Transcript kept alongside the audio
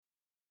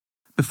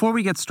Before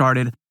we get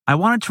started, I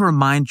wanted to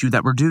remind you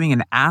that we're doing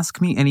an Ask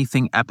Me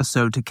Anything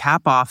episode to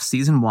cap off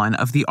Season 1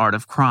 of The Art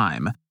of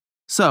Crime.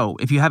 So,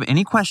 if you have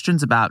any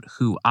questions about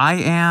who I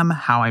am,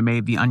 how I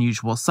made the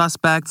unusual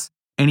suspects,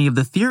 any of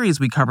the theories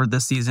we covered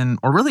this season,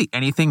 or really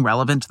anything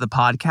relevant to the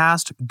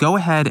podcast, go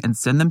ahead and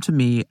send them to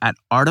me at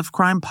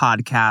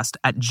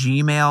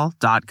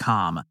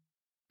artofcrimepodcast@gmail.com.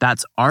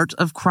 That's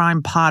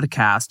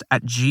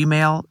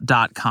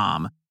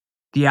artofcrimepodcast@gmail.com.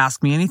 The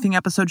Ask Me Anything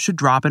episode should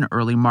drop in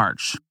early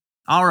March.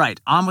 All right,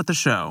 on with the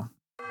show.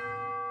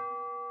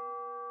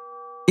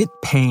 It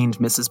pained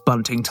Mrs.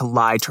 Bunting to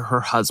lie to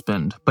her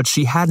husband, but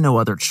she had no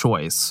other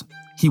choice.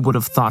 He would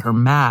have thought her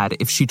mad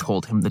if she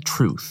told him the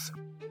truth.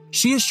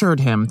 She assured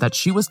him that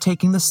she was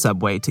taking the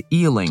subway to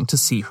Ealing to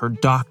see her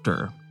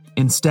doctor.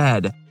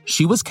 Instead,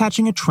 she was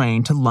catching a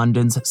train to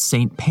London's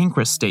St.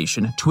 Pancras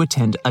station to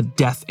attend a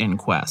death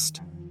inquest.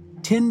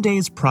 10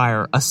 days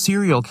prior, a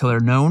serial killer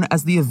known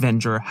as the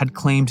Avenger had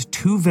claimed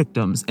 2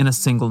 victims in a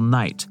single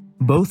night,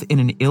 both in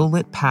an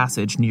ill-lit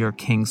passage near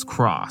King's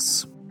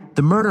Cross.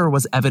 The murderer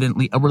was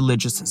evidently a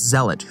religious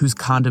zealot whose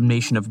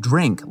condemnation of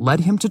drink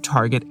led him to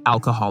target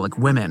alcoholic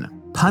women,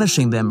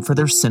 punishing them for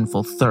their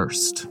sinful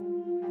thirst.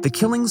 The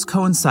killings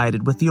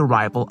coincided with the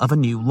arrival of a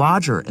new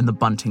lodger in the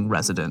Bunting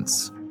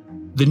residence.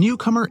 The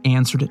newcomer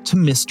answered to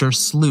Mr.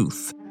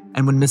 Sleuth,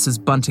 and when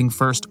Mrs. Bunting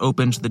first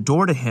opened the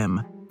door to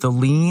him, the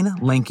lean,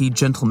 lanky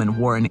gentleman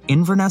wore an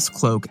Inverness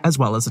cloak as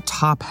well as a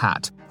top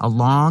hat, a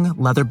long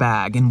leather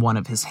bag in one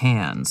of his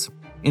hands.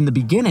 In the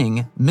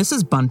beginning,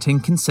 Mrs. Bunting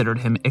considered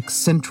him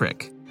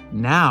eccentric.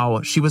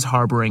 Now, she was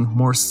harboring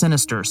more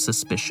sinister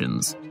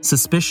suspicions.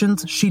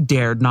 Suspicions she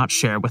dared not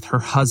share with her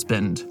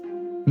husband.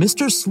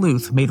 Mr.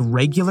 Sleuth made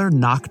regular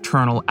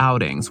nocturnal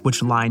outings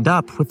which lined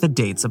up with the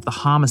dates of the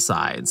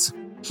homicides.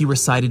 He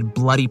recited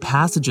bloody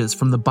passages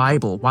from the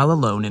Bible while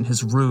alone in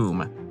his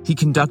room. He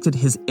conducted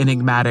his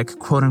enigmatic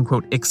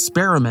quote-unquote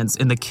experiments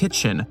in the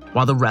kitchen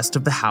while the rest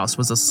of the house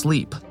was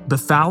asleep,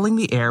 befouling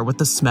the air with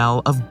the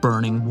smell of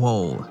burning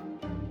wool.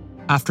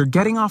 After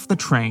getting off the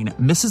train,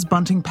 Mrs.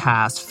 Bunting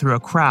passed through a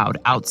crowd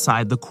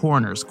outside the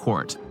coroner's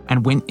court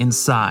and went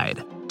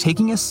inside,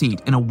 taking a seat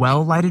in a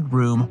well-lighted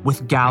room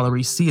with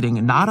gallery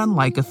seating not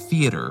unlike a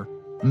theater.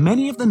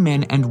 Many of the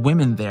men and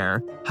women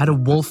there had a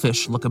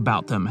wolfish look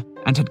about them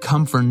and had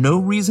come for no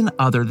reason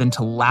other than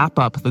to lap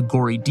up the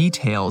gory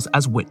details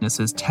as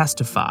witnesses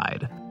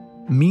testified.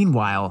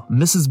 Meanwhile,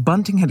 Mrs.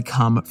 Bunting had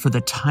come for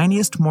the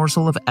tiniest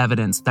morsel of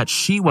evidence that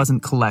she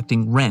wasn't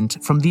collecting rent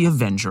from the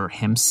Avenger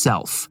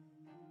himself.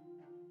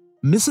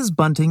 Mrs.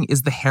 Bunting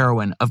is the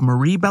heroine of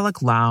Marie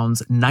Belloc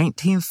Lowndes'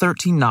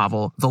 1913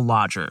 novel, The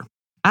Lodger.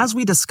 As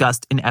we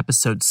discussed in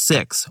episode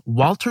 6,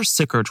 Walter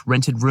Sickert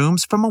rented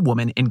rooms from a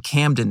woman in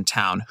Camden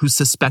Town who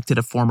suspected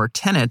a former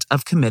tenant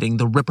of committing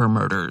the Ripper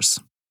murders.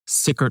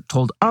 Sickert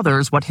told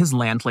others what his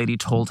landlady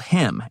told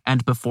him,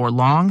 and before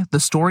long, the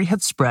story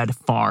had spread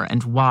far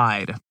and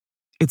wide.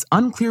 It's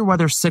unclear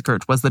whether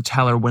Sickert was the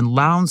teller when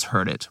Lowndes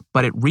heard it,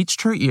 but it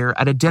reached her ear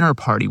at a dinner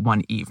party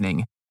one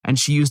evening, and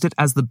she used it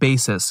as the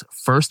basis,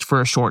 first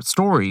for a short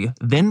story,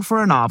 then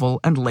for a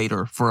novel, and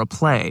later for a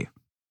play.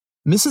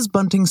 Mrs.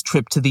 Bunting's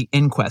trip to the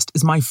inquest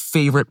is my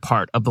favorite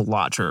part of The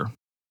Lodger.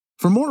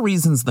 For more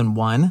reasons than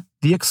one,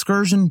 the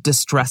excursion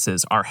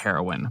distresses our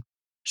heroine.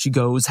 She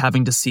goes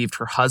having deceived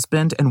her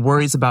husband and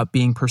worries about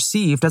being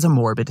perceived as a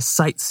morbid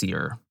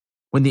sightseer.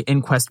 When the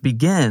inquest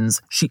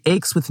begins, she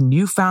aches with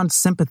newfound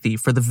sympathy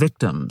for the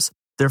victims,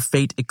 their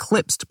fate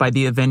eclipsed by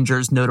the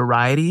Avenger's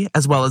notoriety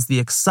as well as the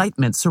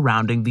excitement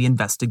surrounding the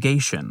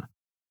investigation.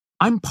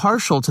 I'm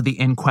partial to the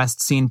inquest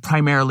scene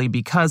primarily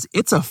because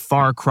it's a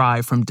far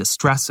cry from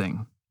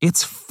distressing.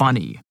 It's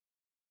funny.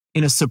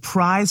 In a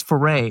surprise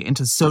foray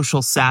into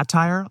social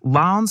satire,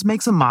 Lowndes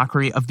makes a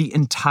mockery of the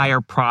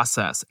entire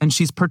process, and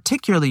she's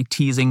particularly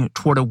teasing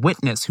toward a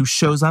witness who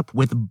shows up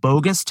with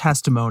bogus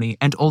testimony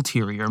and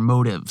ulterior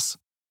motives.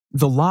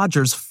 The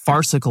Lodger's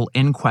farcical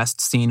inquest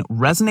scene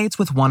resonates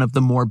with one of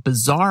the more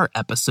bizarre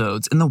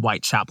episodes in the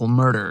Whitechapel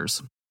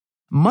murders.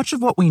 Much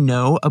of what we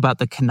know about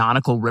the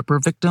canonical Ripper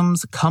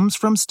victims comes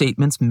from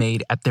statements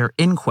made at their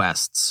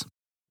inquests.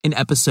 In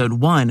episode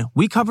 1,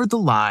 we covered the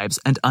lives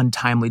and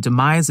untimely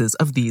demises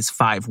of these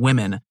 5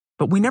 women,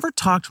 but we never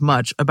talked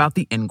much about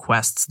the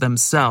inquests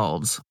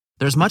themselves.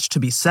 There's much to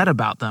be said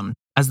about them,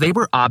 as they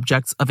were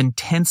objects of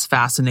intense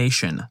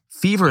fascination,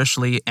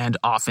 feverishly and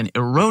often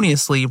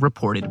erroneously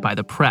reported by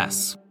the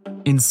press.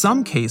 In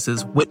some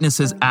cases,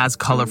 witnesses as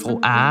colorful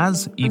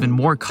as, even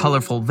more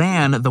colorful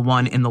than, the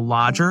one in The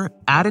Lodger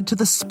added to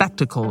the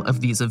spectacle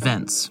of these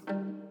events.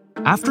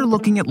 After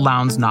looking at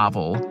Lowndes'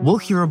 novel, we'll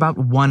hear about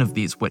one of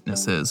these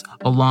witnesses,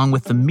 along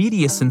with the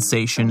media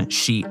sensation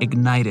she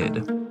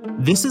ignited.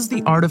 This is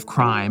The Art of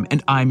Crime,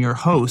 and I'm your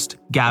host,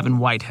 Gavin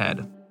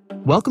Whitehead.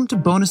 Welcome to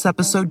bonus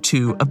episode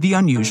 2 of The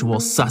Unusual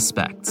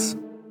Suspects,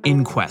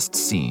 Inquest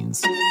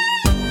Scenes.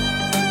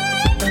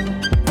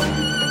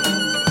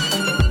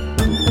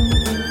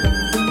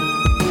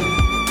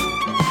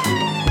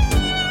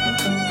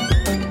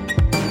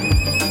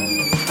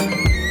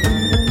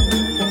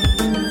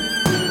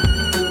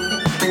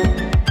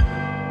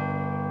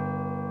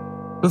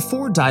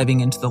 Before diving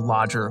into the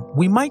lodger,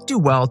 we might do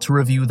well to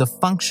review the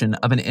function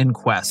of an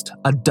inquest,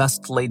 a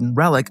dust-laden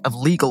relic of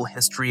legal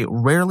history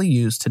rarely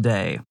used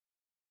today.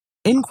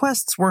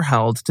 Inquests were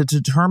held to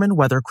determine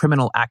whether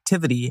criminal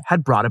activity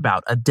had brought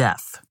about a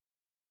death.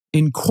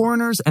 In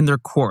Coroners and Their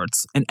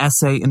Courts, an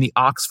essay in the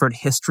Oxford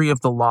History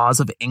of the Laws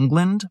of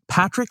England,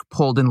 Patrick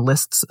Polden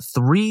lists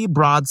 3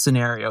 broad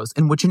scenarios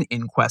in which an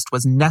inquest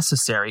was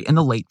necessary in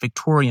the late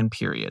Victorian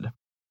period.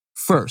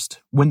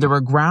 First, when there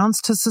were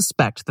grounds to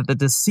suspect that the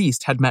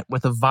deceased had met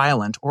with a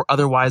violent or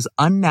otherwise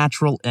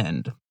unnatural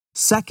end.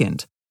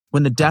 Second,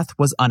 when the death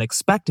was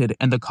unexpected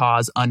and the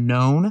cause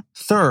unknown.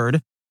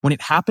 Third, when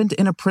it happened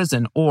in a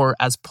prison or,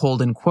 as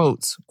Polden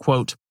quotes,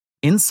 quote,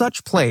 in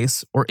such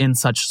place or in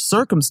such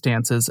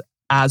circumstances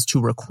as to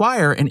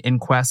require an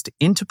inquest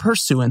into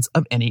pursuance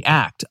of any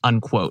act,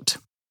 unquote.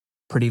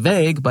 Pretty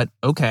vague, but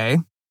okay.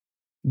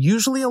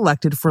 Usually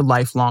elected for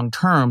lifelong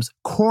terms,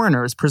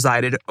 coroners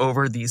presided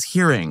over these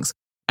hearings,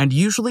 and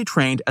usually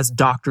trained as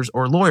doctors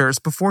or lawyers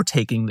before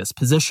taking this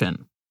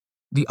position.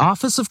 The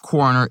office of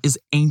coroner is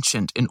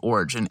ancient in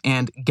origin,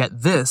 and,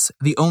 get this,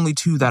 the only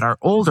 2 that are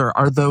older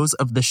are those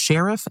of the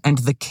sheriff and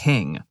the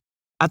king.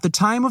 At the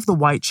time of the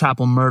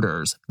Whitechapel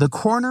murders, the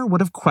coroner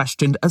would have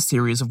questioned a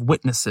series of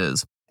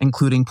witnesses,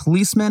 including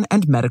policemen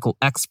and medical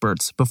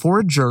experts, before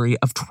a jury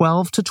of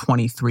 12 to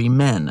 23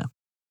 men.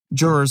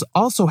 Jurors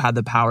also had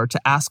the power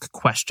to ask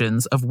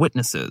questions of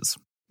witnesses.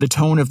 The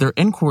tone of their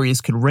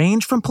inquiries could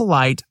range from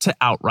polite to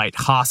outright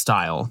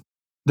hostile.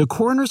 The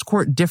coroner's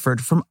court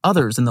differed from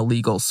others in the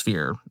legal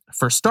sphere.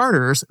 For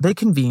starters, they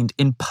convened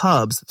in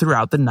pubs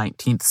throughout the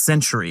 19th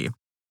century,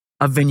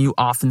 a venue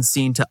often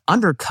seen to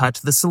undercut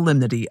the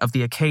solemnity of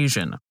the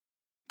occasion.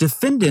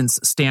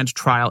 Defendants stand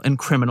trial in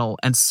criminal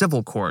and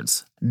civil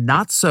courts,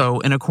 not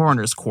so in a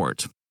coroner's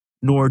court.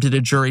 Nor did a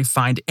jury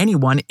find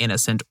anyone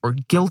innocent or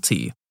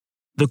guilty.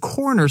 The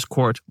coroner's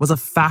court was a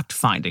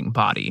fact-finding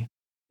body.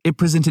 It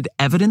presented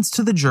evidence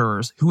to the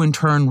jurors, who in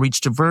turn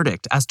reached a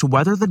verdict as to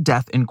whether the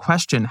death in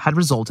question had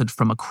resulted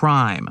from a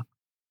crime.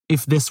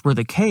 If this were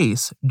the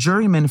case,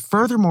 jurymen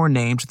furthermore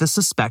named the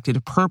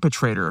suspected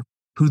perpetrator,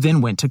 who then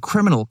went to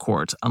criminal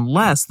court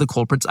unless the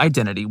culprit's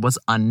identity was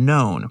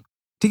unknown.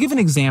 To give an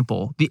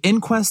example, the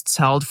inquests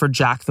held for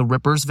Jack the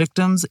Ripper's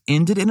victims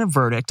ended in a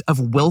verdict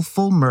of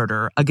willful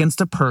murder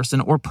against a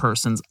person or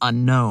persons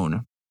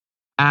unknown.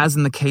 As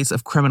in the case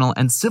of criminal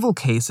and civil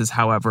cases,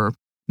 however,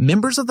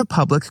 members of the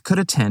public could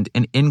attend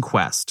an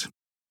inquest.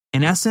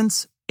 In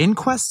essence,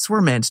 inquests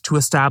were meant to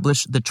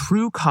establish the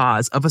true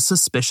cause of a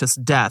suspicious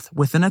death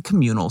within a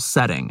communal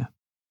setting.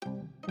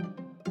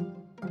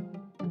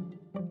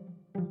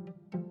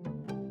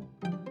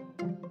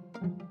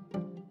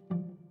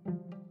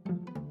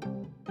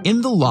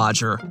 In the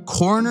lodger,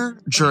 coroner,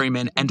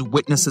 jurymen, and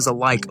witnesses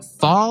alike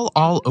fall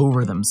all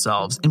over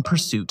themselves in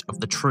pursuit of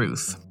the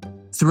truth.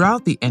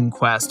 Throughout the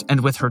inquest,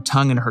 and with her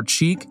tongue in her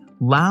cheek,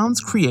 Lowndes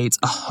creates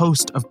a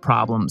host of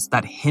problems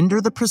that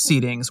hinder the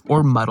proceedings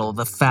or muddle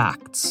the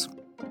facts.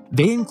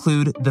 They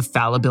include the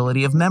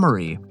fallibility of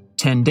memory.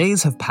 10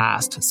 days have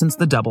passed since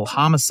the double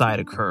homicide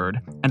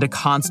occurred, and a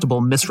constable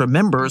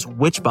misremembers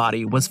which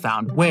body was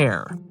found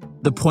where.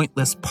 The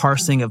pointless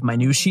parsing of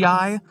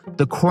minutiae,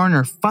 the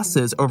coroner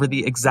fusses over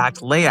the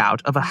exact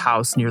layout of a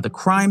house near the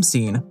crime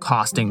scene,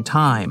 costing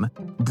time.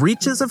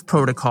 Breaches of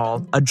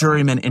protocol, a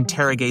juryman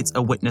interrogates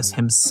a witness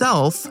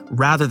himself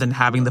rather than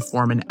having the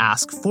foreman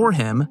ask for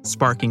him,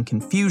 sparking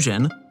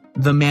confusion.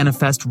 The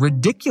manifest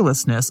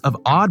ridiculousness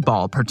of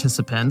oddball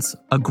participants,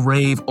 a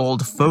grave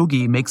old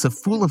fogey makes a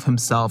fool of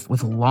himself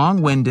with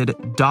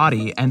long-winded,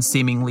 dotty, and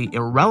seemingly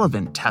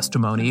irrelevant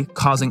testimony,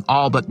 causing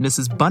all but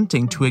Mrs.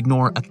 Bunting to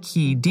ignore a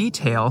key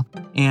detail,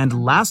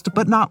 and last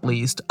but not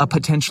least, a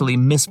potentially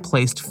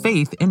misplaced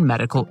faith in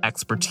medical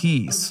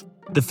expertise.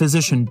 The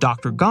physician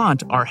Dr.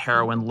 Gaunt, our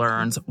heroine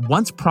learns,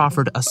 once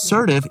proffered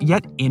assertive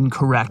yet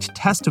incorrect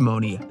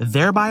testimony,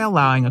 thereby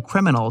allowing a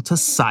criminal to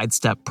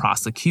sidestep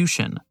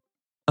prosecution.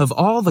 Of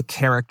all the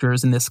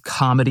characters in this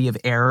comedy of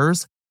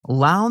errors,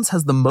 Lowndes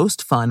has the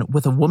most fun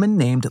with a woman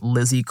named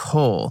Lizzie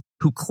Cole,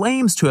 who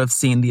claims to have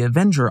seen the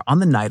Avenger on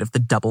the night of the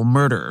double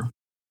murder.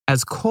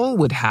 As Cole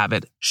would have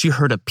it, she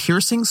heard a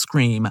piercing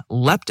scream,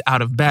 leapt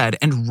out of bed,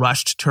 and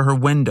rushed to her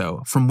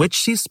window, from which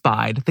she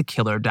spied the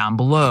killer down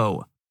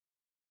below.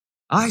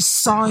 "I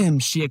saw him,"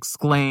 she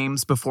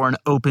exclaims before an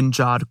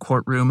open-jawed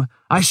courtroom.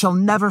 "I shall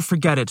never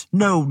forget it.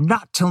 No,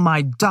 not till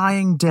my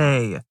dying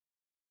day."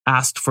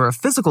 Asked for a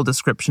physical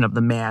description of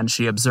the man,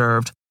 she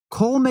observed,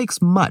 Cole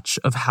makes much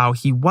of how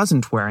he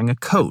wasn't wearing a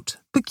coat.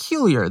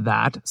 Peculiar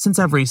that, since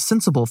every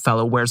sensible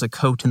fellow wears a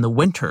coat in the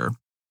winter.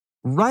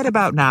 Right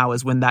about now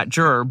is when that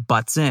juror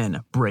butts in,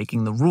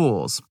 breaking the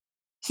rules.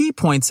 He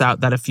points out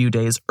that a few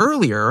days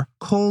earlier,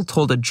 Cole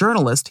told a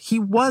journalist he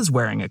was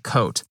wearing a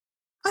coat.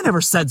 "I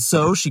never said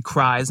so," she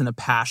cries in a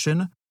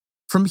passion.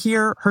 From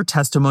here, her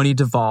testimony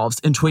devolves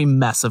into a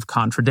mess of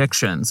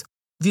contradictions.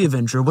 The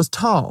Avenger was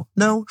tall,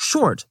 no,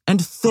 short,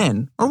 and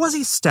thin, or was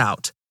he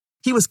stout?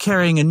 He was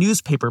carrying a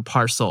newspaper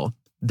parcel.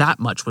 That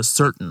much was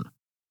certain.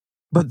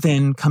 But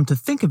then, come to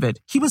think of it,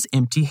 he was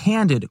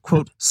empty-handed,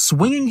 quote,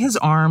 swinging his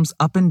arms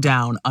up and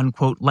down,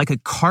 unquote, like a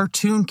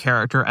cartoon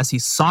character as he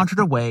sauntered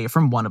away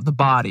from one of the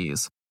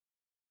bodies.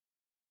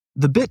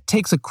 The bit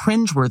takes a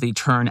cringeworthy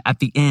turn at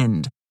the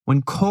end,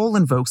 when Cole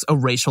invokes a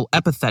racial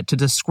epithet to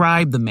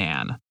describe the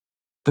man.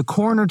 The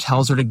coroner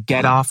tells her to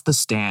get off the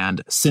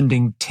stand,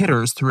 sending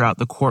titters throughout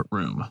the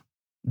courtroom.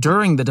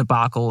 During the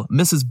debacle,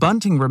 Mrs.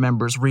 Bunting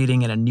remembers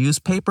reading in a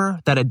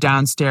newspaper that a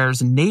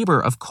downstairs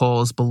neighbor of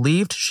Cole's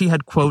believed she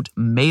had, quote,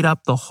 made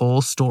up the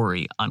whole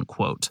story,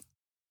 unquote.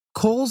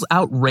 Cole's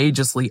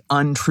outrageously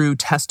untrue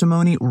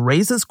testimony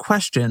raises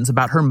questions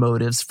about her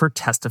motives for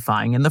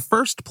testifying in the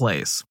first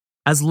place.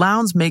 As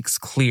Lowndes makes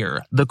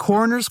clear, the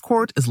coroner's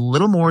court is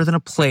little more than a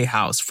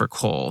playhouse for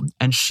Cole,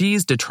 and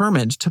she's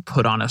determined to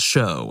put on a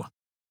show.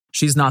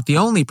 She's not the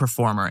only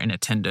performer in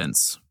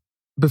attendance.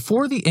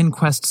 Before the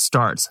inquest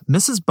starts,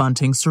 Mrs.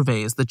 Bunting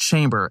surveys the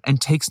chamber and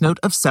takes note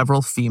of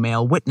several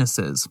female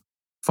witnesses.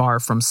 Far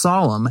from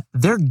solemn,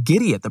 they're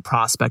giddy at the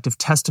prospect of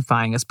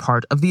testifying as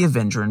part of the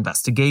Avenger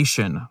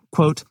investigation.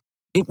 Quote,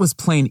 "It was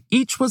plain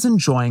each was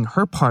enjoying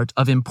her part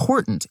of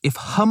important, if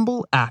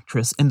humble,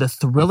 actress in the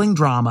thrilling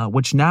drama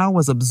which now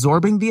was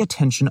absorbing the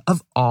attention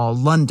of all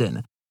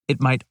London.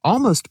 It might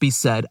almost be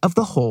said of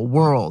the whole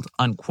world,"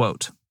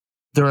 unquote.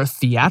 There are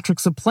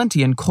theatrics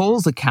aplenty in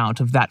Cole's account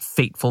of that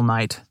fateful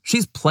night.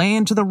 She's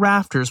playing to the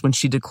rafters when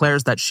she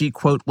declares that she,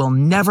 quote, will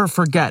never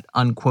forget,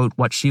 unquote,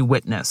 what she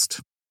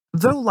witnessed.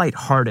 Though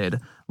lighthearted,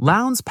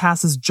 Lowndes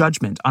passes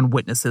judgment on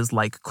witnesses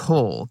like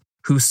Cole,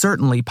 who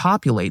certainly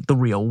populate the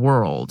real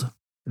world.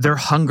 Their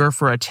hunger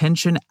for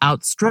attention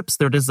outstrips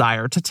their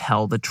desire to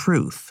tell the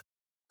truth.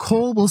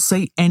 Cole will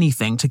say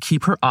anything to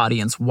keep her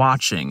audience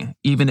watching,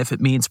 even if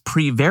it means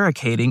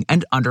prevaricating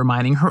and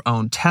undermining her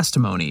own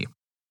testimony.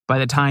 By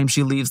the time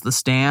she leaves the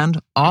stand,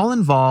 all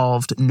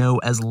involved know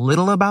as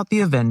little about the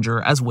Avenger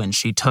as when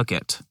she took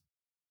it.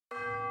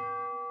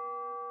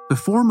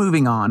 Before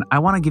moving on, I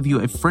want to give you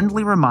a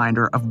friendly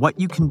reminder of what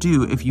you can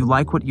do if you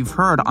like what you've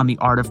heard on The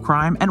Art of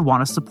Crime and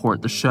want to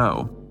support the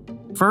show.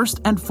 First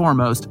and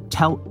foremost,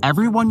 tell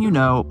everyone you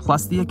know,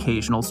 plus the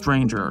occasional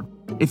stranger.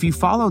 If you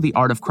follow The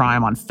Art of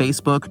Crime on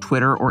Facebook,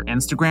 Twitter, or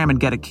Instagram and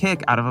get a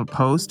kick out of a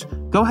post,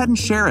 go ahead and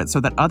share it so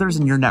that others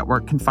in your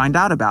network can find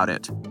out about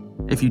it.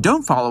 If you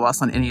don't follow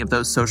us on any of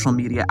those social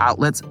media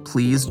outlets,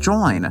 please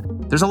join.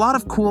 There's a lot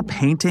of cool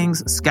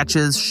paintings,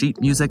 sketches,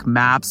 sheet music,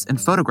 maps, and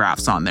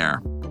photographs on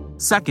there.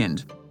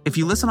 Second, if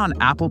you listen on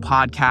Apple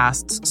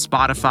Podcasts,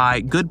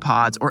 Spotify, Good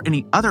Pods, or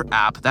any other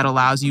app that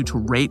allows you to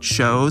rate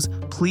shows,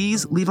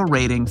 please leave a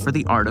rating for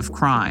The Art of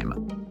Crime.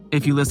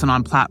 If you listen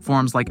on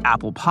platforms like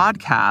Apple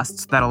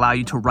Podcasts that allow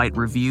you to write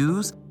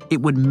reviews, it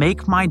would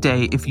make my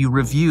day if you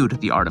reviewed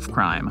The Art of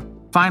Crime.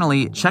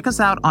 Finally, check us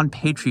out on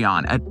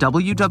Patreon at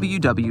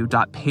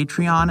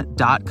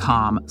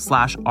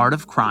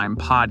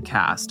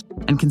www.patreon.com/artofcrimepodcast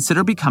and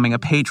consider becoming a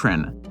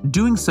patron.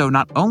 Doing so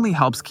not only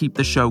helps keep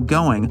the show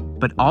going,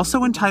 but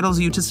also entitles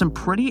you to some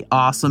pretty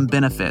awesome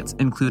benefits,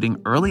 including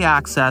early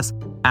access,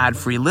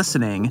 ad-free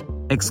listening,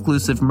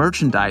 exclusive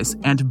merchandise,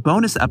 and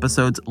bonus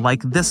episodes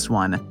like this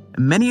one,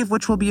 many of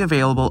which will be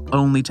available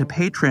only to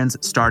patrons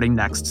starting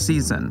next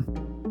season.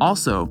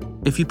 Also,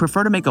 if you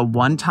prefer to make a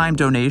one-time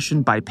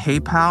donation by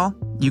PayPal,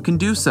 you can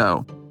do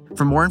so.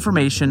 For more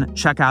information,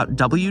 check out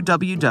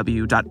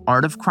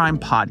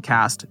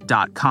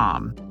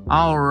www.artofcrimepodcast.com.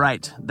 All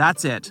right,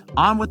 that's it.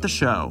 On with the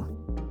show.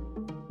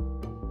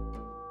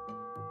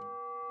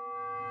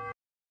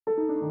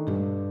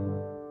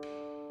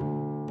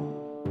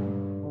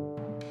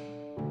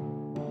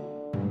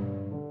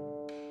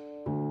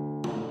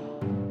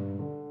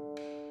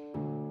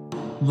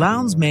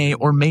 Lowndes may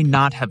or may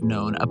not have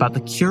known about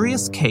the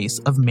curious case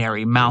of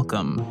Mary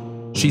Malcolm.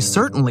 She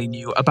certainly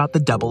knew about the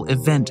double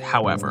event,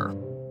 however.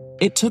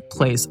 It took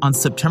place on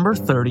September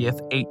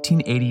 30th,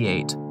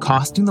 1888,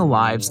 costing the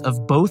lives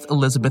of both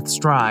Elizabeth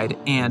Stride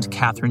and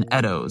Catherine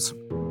Eddowes.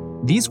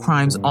 These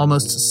crimes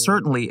almost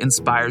certainly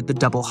inspired the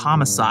double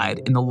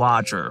homicide in the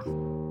lodger.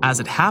 As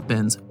it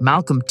happens,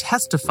 Malcolm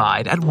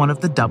testified at one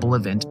of the double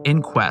event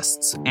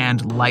inquests,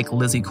 and like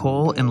Lizzie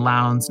Cole in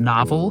Lowndes'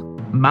 novel,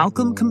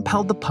 Malcolm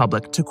compelled the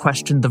public to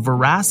question the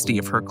veracity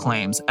of her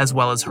claims as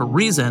well as her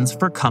reasons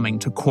for coming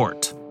to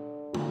court.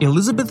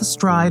 Elizabeth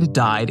Stride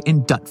died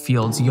in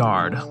Dutfield's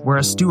Yard, where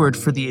a steward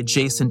for the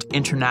adjacent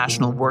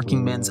International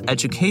Working Men's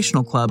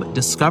Educational Club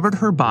discovered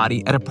her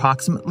body at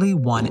approximately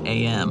 1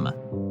 a.m.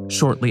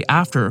 Shortly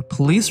after,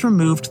 police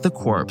removed the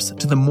corpse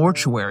to the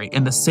mortuary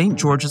in the St.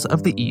 George's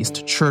of the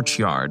East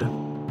churchyard.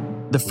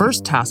 The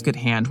first task at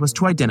hand was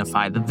to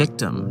identify the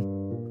victim.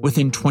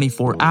 Within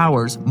 24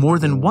 hours, more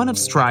than one of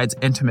Stride's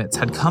intimates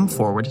had come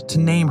forward to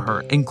name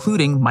her,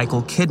 including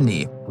Michael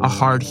Kidney, a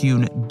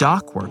hard-hewn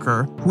dock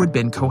worker who had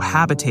been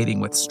cohabitating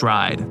with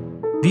Stride.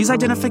 These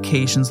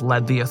identifications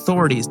led the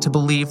authorities to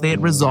believe they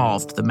had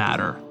resolved the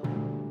matter.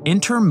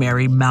 Enter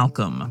Mary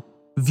Malcolm.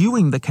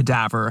 Viewing the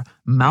cadaver,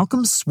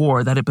 Malcolm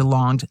swore that it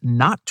belonged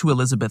not to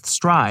Elizabeth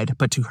Stride,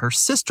 but to her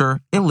sister,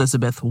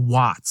 Elizabeth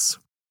Watts.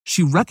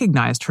 She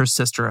recognized her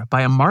sister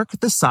by a mark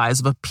the size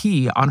of a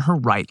pea on her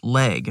right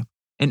leg.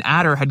 An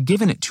adder had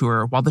given it to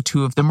her while the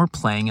two of them were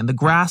playing in the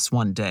grass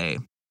one day.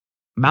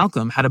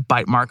 Malcolm had a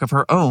bite mark of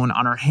her own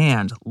on her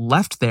hand,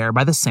 left there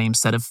by the same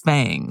set of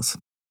fangs.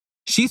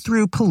 She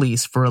threw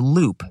police for a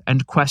loop,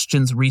 and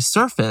questions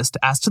resurfaced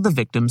as to the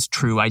victim's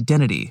true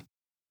identity.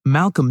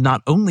 Malcolm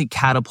not only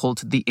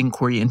catapulted the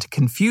inquiry into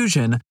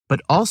confusion, but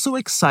also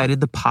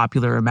excited the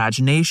popular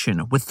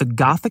imagination with the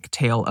gothic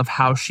tale of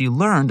how she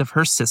learned of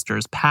her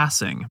sister's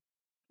passing.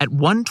 At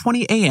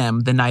 1:20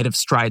 a.m. the night of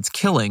Stride's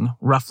killing,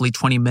 roughly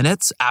 20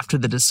 minutes after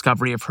the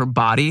discovery of her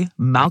body,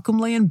 Malcolm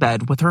lay in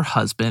bed with her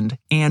husband,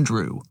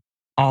 Andrew.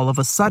 All of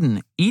a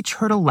sudden, each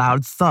heard a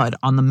loud thud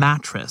on the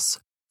mattress,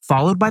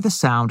 followed by the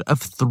sound of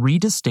 3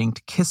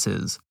 distinct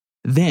kisses.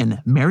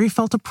 Then, Mary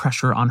felt a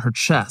pressure on her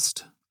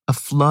chest. A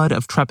flood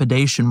of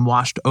trepidation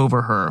washed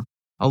over her,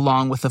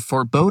 along with a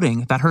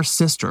foreboding that her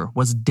sister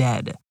was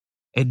dead.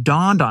 It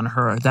dawned on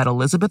her that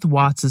Elizabeth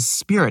Watts's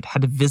spirit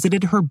had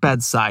visited her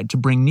bedside to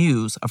bring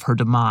news of her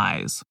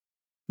demise.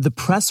 The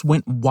press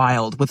went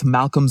wild with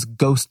Malcolm's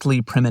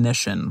ghostly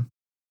premonition.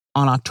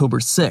 On October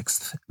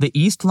 6th, the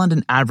East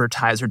London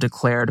Advertiser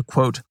declared,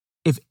 quote,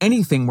 "If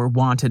anything were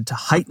wanted to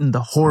heighten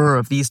the horror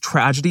of these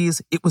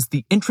tragedies, it was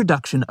the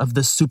introduction of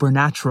the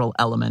supernatural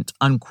element,"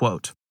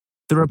 unquote.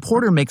 The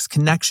reporter makes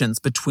connections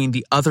between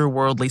the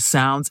otherworldly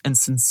sounds and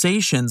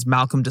sensations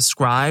Malcolm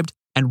described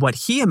and what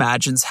he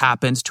imagines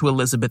happened to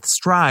Elizabeth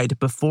Stride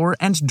before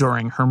and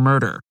during her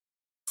murder.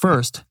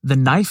 First, the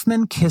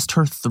knifeman kissed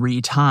her 3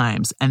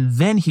 times, and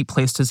then he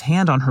placed his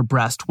hand on her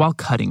breast while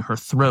cutting her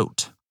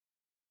throat.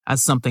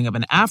 As something of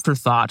an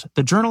afterthought,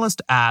 the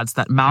journalist adds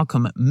that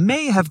Malcolm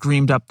may have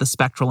dreamed up the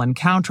spectral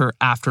encounter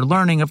after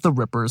learning of the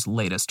Ripper's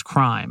latest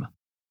crime.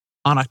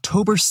 On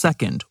October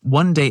 2nd,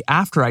 one day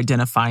after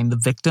identifying the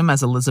victim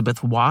as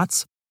Elizabeth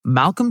Watts,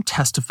 Malcolm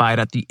testified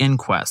at the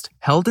inquest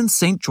held in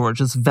St.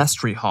 George's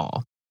Vestry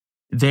Hall.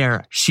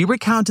 There, she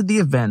recounted the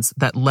events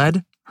that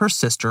led her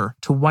sister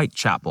to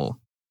Whitechapel.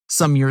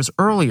 Some years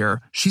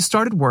earlier, she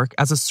started work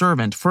as a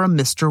servant for a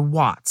Mr.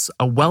 Watts,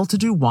 a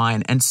well-to-do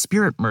wine and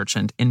spirit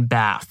merchant in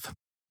Bath.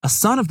 A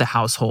son of the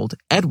household,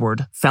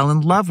 Edward, fell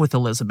in love with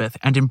Elizabeth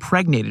and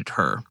impregnated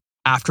her,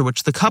 after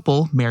which the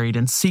couple married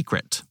in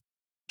secret.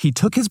 He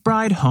took his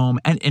bride home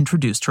and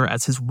introduced her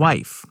as his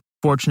wife.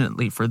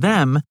 Fortunately for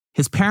them,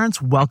 his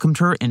parents welcomed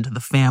her into the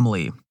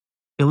family.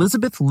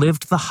 Elizabeth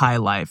lived the high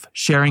life,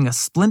 sharing a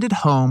splendid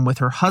home with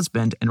her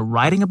husband and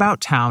riding about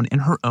town in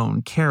her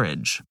own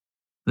carriage.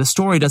 The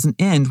story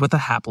doesn't end with a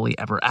happily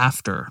ever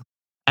after.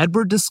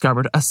 Edward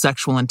discovered a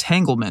sexual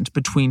entanglement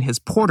between his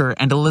porter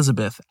and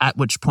Elizabeth, at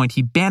which point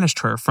he banished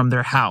her from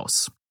their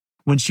house.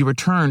 When she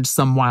returned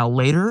some while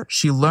later,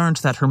 she learned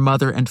that her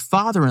mother and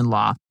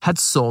father-in-law had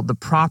sold the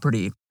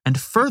property, and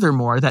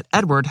furthermore that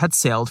Edward had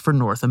sailed for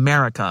North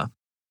America.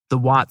 The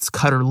Watts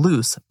cut her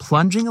loose,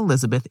 plunging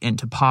Elizabeth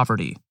into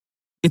poverty.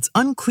 It's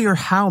unclear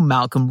how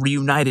Malcolm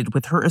reunited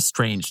with her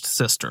estranged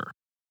sister.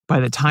 By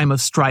the time of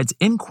Stride's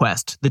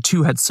inquest, the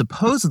two had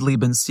supposedly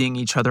been seeing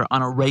each other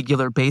on a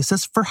regular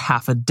basis for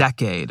half a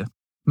decade.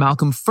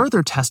 Malcolm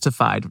further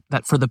testified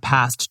that for the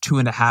past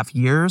 2.5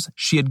 years,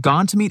 she had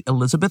gone to meet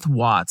Elizabeth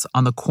Watts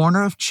on the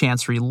corner of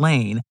Chancery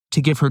Lane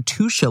to give her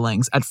 2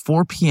 shillings at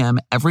 4 p.m.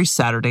 every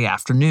Saturday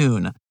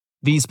afternoon.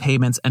 These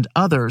payments and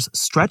others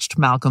stretched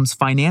Malcolm's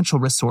financial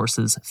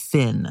resources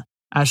thin.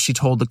 As she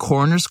told the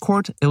coroner's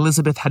court,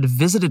 Elizabeth had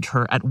visited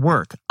her at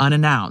work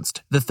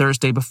unannounced the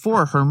Thursday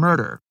before her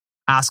murder,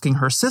 asking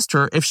her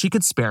sister if she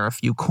could spare a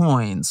few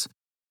coins.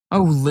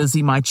 "Oh,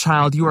 Lizzie, my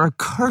child, you are a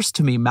curse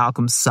to me,"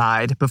 Malcolm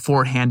sighed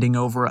before handing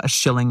over a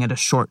shilling and a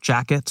short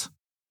jacket.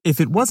 If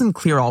it wasn't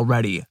clear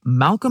already,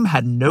 Malcolm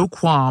had no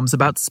qualms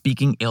about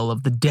speaking ill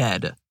of the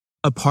dead.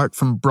 Apart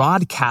from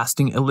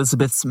broadcasting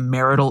Elizabeth's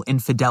marital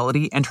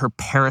infidelity and her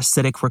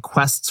parasitic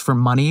requests for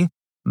money,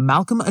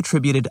 Malcolm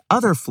attributed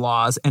other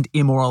flaws and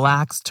immoral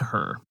acts to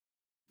her.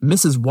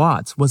 Mrs.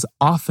 Watts was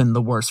often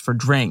the worse for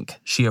drink,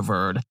 she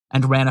averred,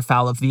 and ran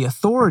afoul of the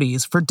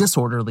authorities for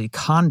disorderly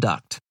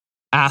conduct.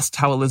 Asked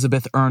how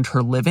Elizabeth earned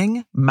her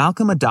living,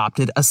 Malcolm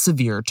adopted a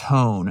severe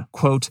tone,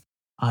 quote,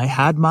 "I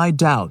had my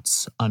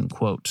doubts,"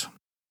 unquote.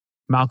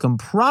 Malcolm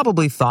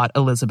probably thought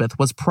Elizabeth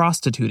was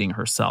prostituting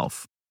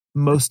herself.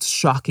 Most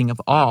shocking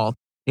of all,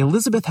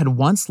 Elizabeth had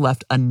once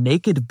left a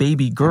naked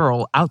baby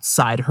girl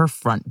outside her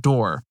front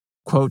door.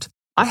 Quote,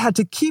 "I had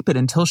to keep it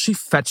until she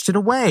fetched it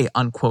away,"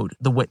 unquote,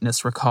 the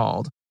witness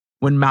recalled.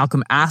 When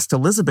Malcolm asked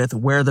Elizabeth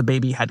where the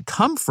baby had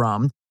come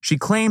from, she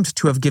claimed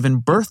to have given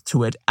birth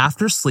to it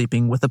after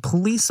sleeping with a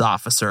police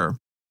officer.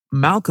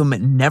 Malcolm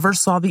never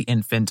saw the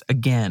infant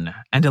again,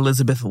 and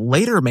Elizabeth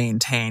later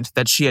maintained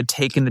that she had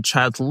taken the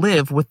child to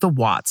live with the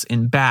Watts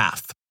in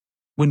Bath.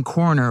 When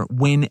coroner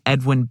Wynne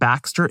Edwin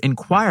Baxter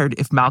inquired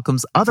if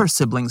Malcolm's other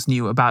siblings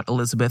knew about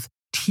Elizabeth,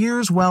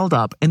 tears welled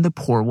up in the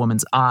poor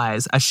woman's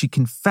eyes as she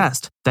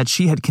confessed that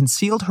she had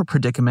concealed her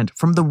predicament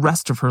from the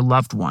rest of her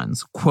loved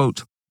ones.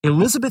 Quote,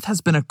 "Elizabeth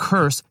has been a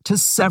curse to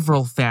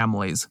several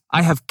families.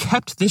 I have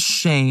kept this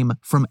shame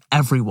from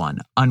everyone,"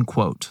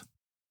 unquote.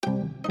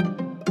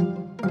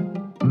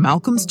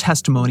 Malcolm's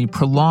testimony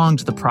prolonged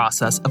the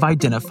process of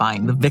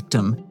identifying the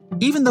victim.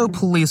 Even though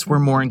police were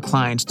more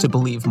inclined to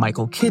believe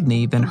Michael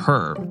Kidney than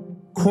her,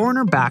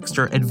 Coroner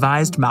Baxter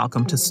advised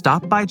Malcolm to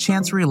stop by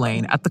Chancery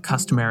Lane at the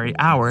customary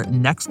hour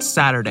next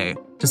Saturday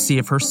to see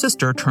if her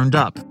sister turned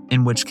up,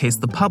 in which case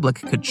the public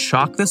could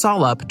chalk this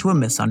all up to a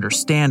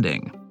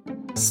misunderstanding.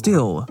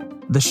 Still,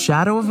 the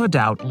shadow of a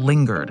doubt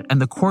lingered,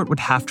 and the court would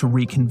have to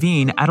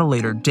reconvene at a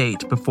later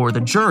date before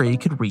the jury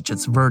could reach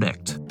its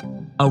verdict.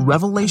 A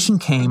revelation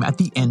came at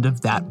the end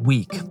of that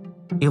week.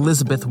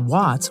 Elizabeth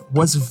Watts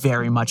was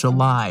very much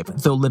alive,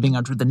 though living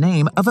under the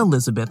name of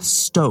Elizabeth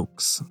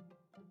Stokes.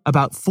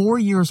 About 4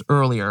 years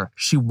earlier,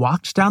 she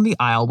walked down the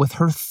aisle with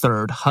her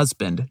third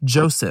husband,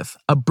 Joseph,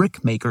 a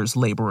brickmaker's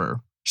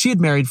laborer. She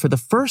had married for the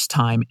first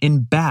time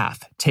in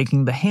Bath,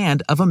 taking the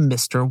hand of a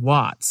Mr.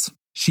 Watts.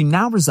 She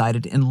now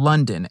resided in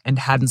London and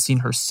hadn't seen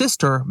her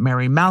sister,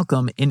 Mary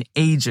Malcolm, in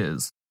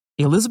ages.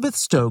 Elizabeth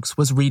Stokes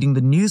was reading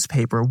the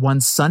newspaper one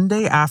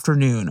Sunday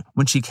afternoon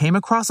when she came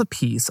across a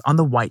piece on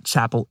the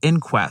Whitechapel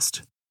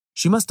Inquest.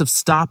 She must have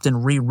stopped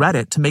and reread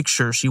it to make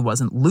sure she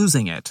wasn't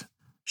losing it.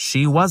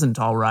 She wasn't,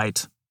 all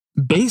right.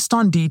 Based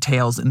on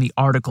details in the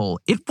article,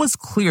 it was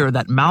clear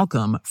that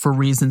Malcolm, for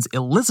reasons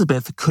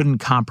Elizabeth couldn't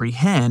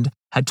comprehend,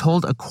 had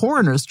told a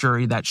coroner's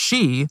jury that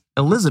she,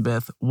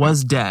 Elizabeth,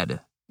 was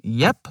dead.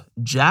 Yep,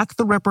 Jack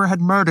the Ripper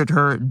had murdered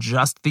her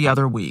just the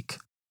other week.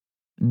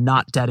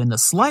 Not dead in the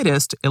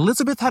slightest,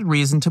 Elizabeth had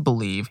reason to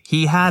believe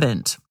he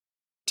hadn't.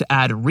 To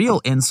add real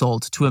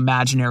insult to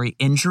imaginary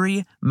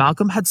injury,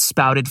 Malcolm had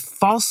spouted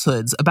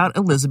falsehoods about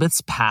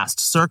Elizabeth's past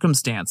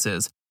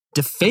circumstances,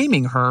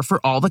 defaming her for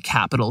all the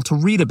capital to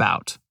read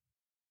about.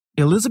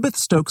 Elizabeth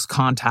Stokes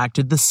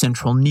contacted the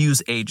Central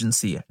News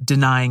Agency,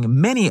 denying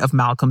many of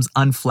Malcolm's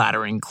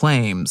unflattering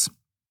claims.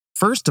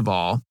 First of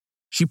all,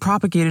 she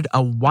propagated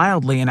a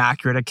wildly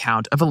inaccurate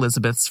account of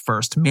Elizabeth's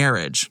first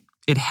marriage.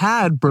 It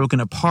had broken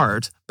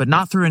apart, but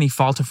not through any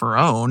fault of her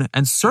own,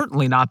 and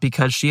certainly not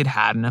because she had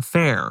had an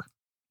affair.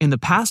 In the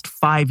past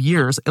 5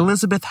 years,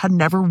 Elizabeth had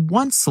never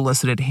once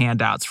solicited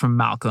handouts from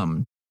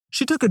Malcolm.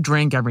 She took a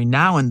drink every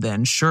now and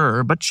then,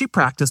 sure, but she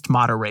practiced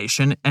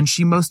moderation, and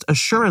she most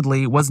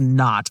assuredly was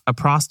not a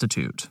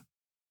prostitute.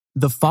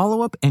 The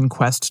follow-up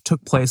inquest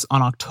took place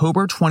on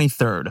October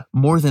 23rd,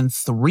 more than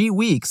 3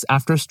 weeks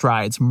after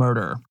Stride's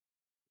murder.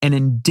 An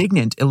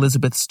indignant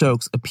Elizabeth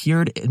Stokes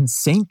appeared in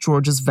St.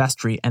 George's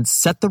Vestry and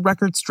set the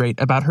record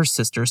straight about her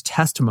sister's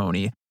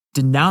testimony,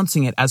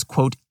 denouncing it as,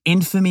 quote,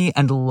 infamy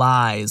and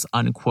lies,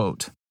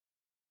 unquote.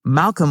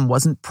 Malcolm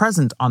wasn't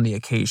present on the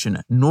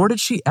occasion, nor did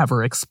she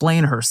ever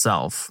explain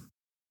herself.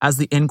 As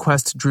the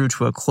inquest drew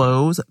to a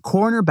close,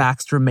 Coroner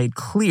Baxter made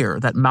clear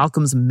that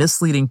Malcolm's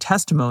misleading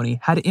testimony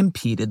had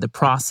impeded the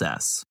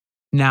process.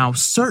 Now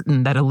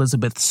certain that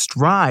Elizabeth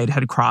Stride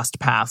had crossed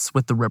paths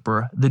with the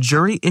Ripper, the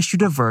jury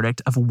issued a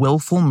verdict of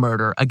willful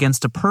murder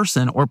against a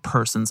person or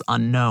persons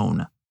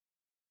unknown.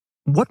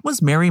 What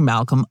was Mary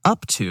Malcolm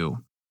up to?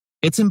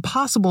 It's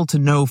impossible to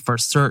know for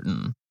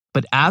certain.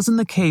 But as in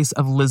the case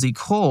of Lizzie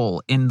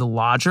Cole in The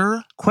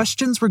Lodger,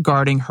 questions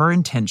regarding her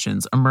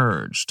intentions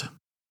emerged.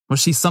 Was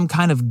she some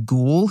kind of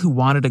ghoul who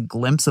wanted a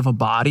glimpse of a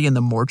body in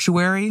the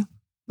mortuary?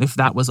 If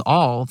that was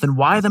all, then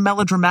why the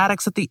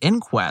melodramatics at the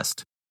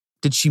inquest?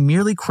 Did she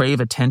merely crave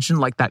attention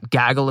like that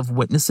gaggle of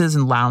witnesses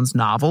in Lowndes'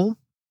 novel?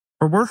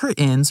 Or were her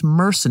ends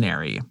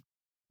mercenary?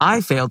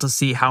 I fail to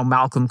see how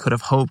Malcolm could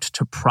have hoped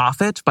to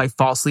profit by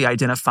falsely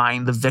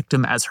identifying the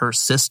victim as her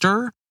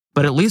sister,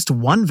 but at least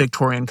one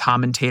Victorian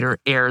commentator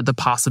aired the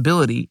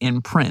possibility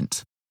in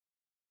print.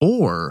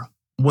 Or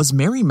was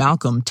Mary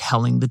Malcolm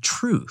telling the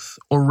truth,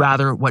 or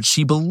rather what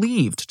she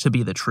believed to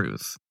be the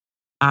truth?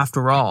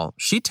 After all,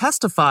 she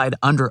testified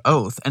under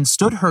oath and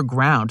stood her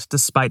ground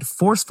despite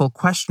forceful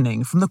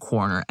questioning from the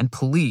coroner and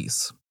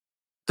police.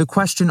 The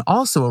question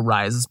also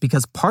arises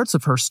because parts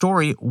of her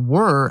story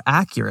were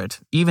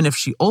accurate, even if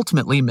she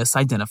ultimately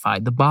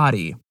misidentified the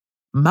body.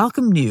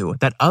 Malcolm knew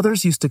that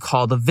others used to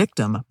call the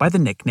victim by the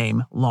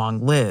nickname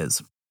Long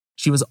Liz.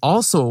 She was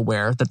also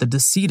aware that the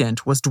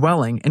decedent was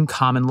dwelling in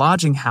common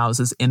lodging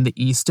houses in the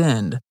East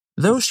End,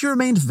 though she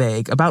remained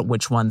vague about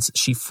which ones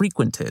she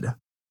frequented.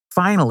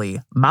 Finally,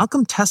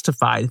 Malcolm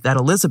testified that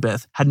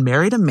Elizabeth had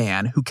married a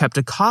man who kept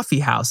a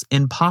coffee house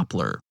in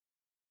Poplar.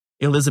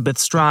 Elizabeth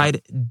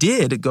Stride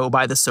did go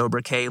by the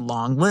sobriquet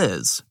Long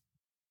Liz.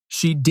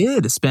 She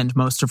did spend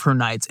most of her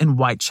nights in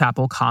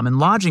Whitechapel common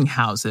lodging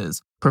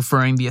houses,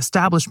 preferring the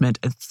establishment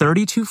at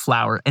 32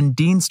 Flower and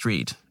Dean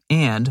Street,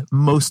 and,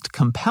 most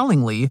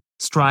compellingly,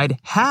 Stride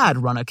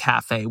had run a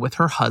cafe with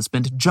her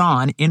husband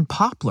John in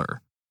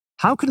Poplar.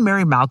 How could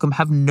Mary Malcolm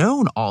have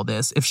known all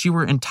this if she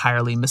were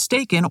entirely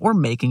mistaken or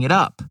making it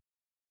up?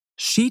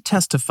 She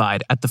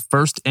testified at the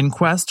first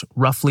inquest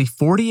roughly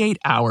 48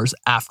 hours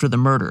after the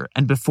murder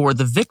and before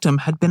the victim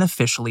had been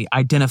officially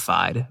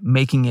identified,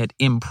 making it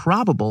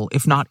improbable,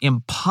 if not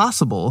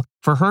impossible,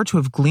 for her to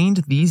have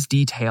gleaned these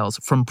details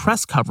from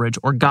press coverage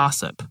or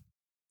gossip.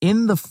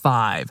 In The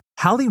Five,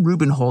 Hallie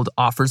Rubenhold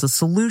offers a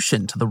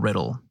solution to the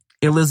riddle.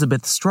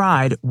 Elizabeth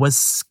Stride was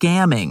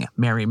scamming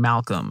Mary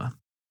Malcolm.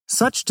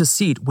 Such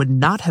deceit would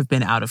not have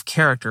been out of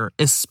character,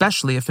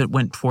 especially if it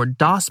went toward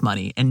doss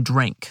money and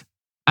drink.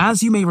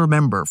 As you may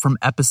remember from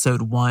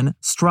episode 1,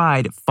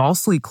 Stride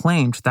falsely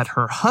claimed that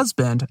her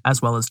husband,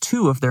 as well as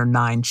 2 of their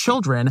 9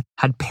 children,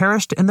 had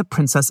perished in the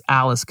Princess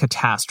Alice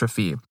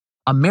catastrophe,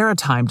 a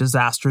maritime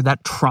disaster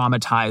that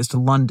traumatized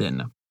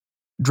London.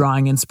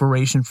 Drawing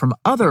inspiration from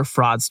other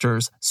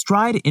fraudsters,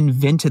 Stride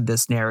invented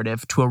this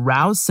narrative to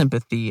arouse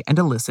sympathy and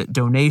elicit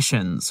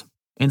donations.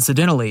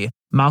 Incidentally,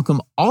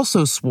 Malcolm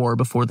also swore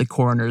before the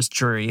coroner's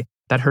jury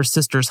that her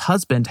sister's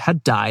husband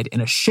had died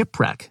in a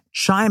shipwreck,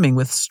 chiming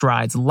with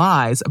Stride's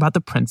lies about the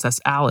Princess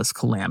Alice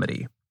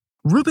calamity.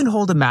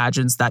 Rubenhold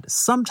imagines that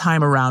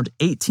sometime around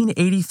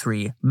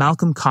 1883,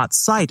 Malcolm caught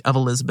sight of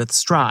Elizabeth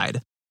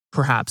Stride,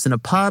 perhaps in a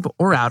pub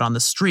or out on the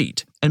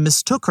street, and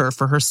mistook her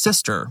for her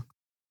sister.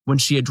 When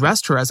she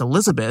addressed her as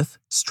Elizabeth,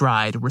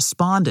 Stride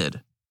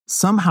responded.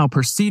 Somehow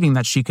perceiving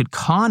that she could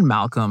con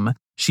Malcolm,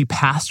 she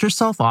passed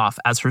herself off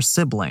as her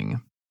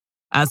sibling.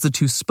 As the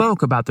two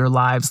spoke about their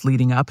lives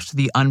leading up to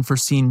the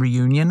unforeseen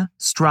reunion,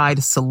 Stride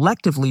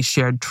selectively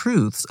shared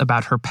truths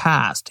about her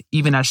past,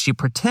 even as she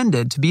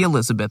pretended to be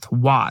Elizabeth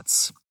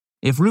Watts.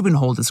 If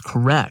Rubenhold is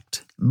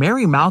correct,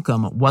 Mary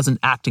Malcolm wasn't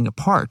acting a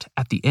part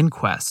at the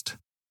inquest.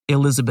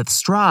 Elizabeth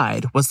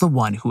Stride was the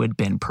one who had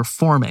been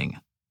performing.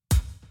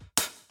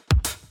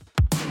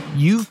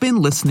 You've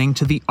been listening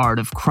to The Art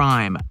of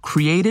Crime,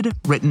 created,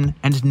 written,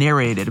 and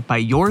narrated by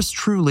yours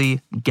truly,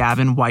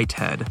 Gavin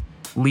Whitehead.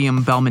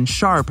 Liam Bellman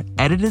Sharp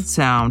edited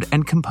sound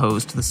and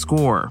composed the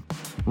score.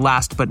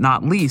 Last but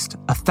not least,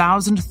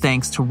 1,000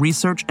 thanks to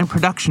research and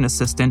production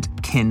assistant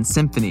Kin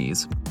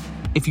Symphonies.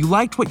 If you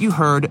liked what you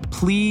heard,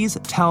 please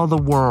tell the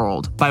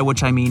world, by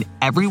which I mean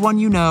everyone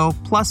you know,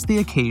 plus the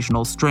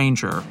occasional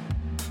stranger.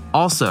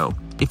 Also,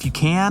 if you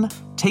can,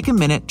 take a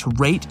minute to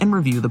rate and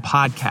review the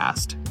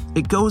podcast.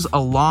 It goes a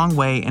long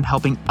way in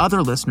helping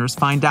other listeners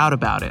find out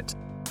about it.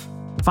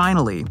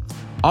 Finally,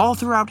 all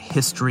throughout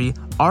history,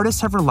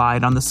 artists have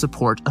relied on the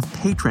support of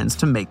patrons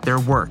to make their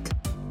work.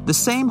 The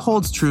same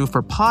holds true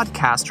for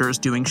podcasters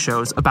doing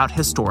shows about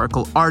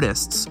historical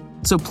artists.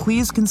 So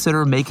please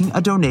consider making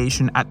a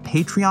donation at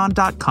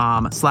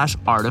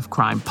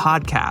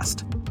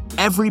patreon.com/artofcrimepodcast.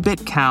 Every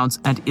bit counts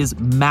and is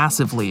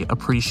massively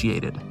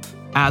appreciated.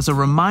 As a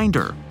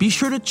reminder, be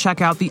sure to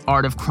check out the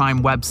Art of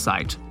Crime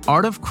website,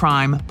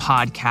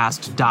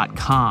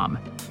 artofcrimepodcast.com.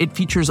 It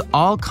features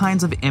all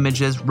kinds of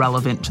images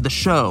relevant to the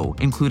show,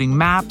 including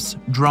maps,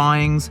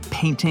 drawings,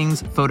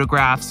 paintings,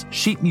 photographs,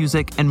 sheet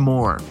music, and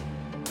more.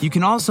 You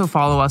can also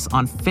follow us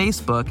on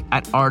Facebook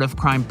at Art of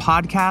Crime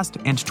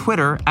Podcast and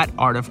Twitter at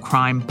Art of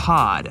Crime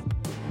Pod.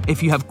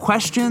 If you have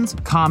questions,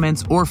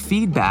 comments, or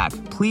feedback,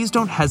 please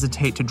don't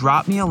hesitate to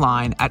drop me a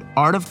line at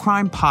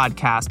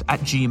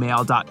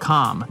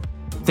artofcrimepodcast@gmail.com.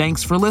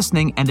 Thanks for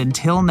listening, and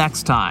until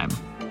next time.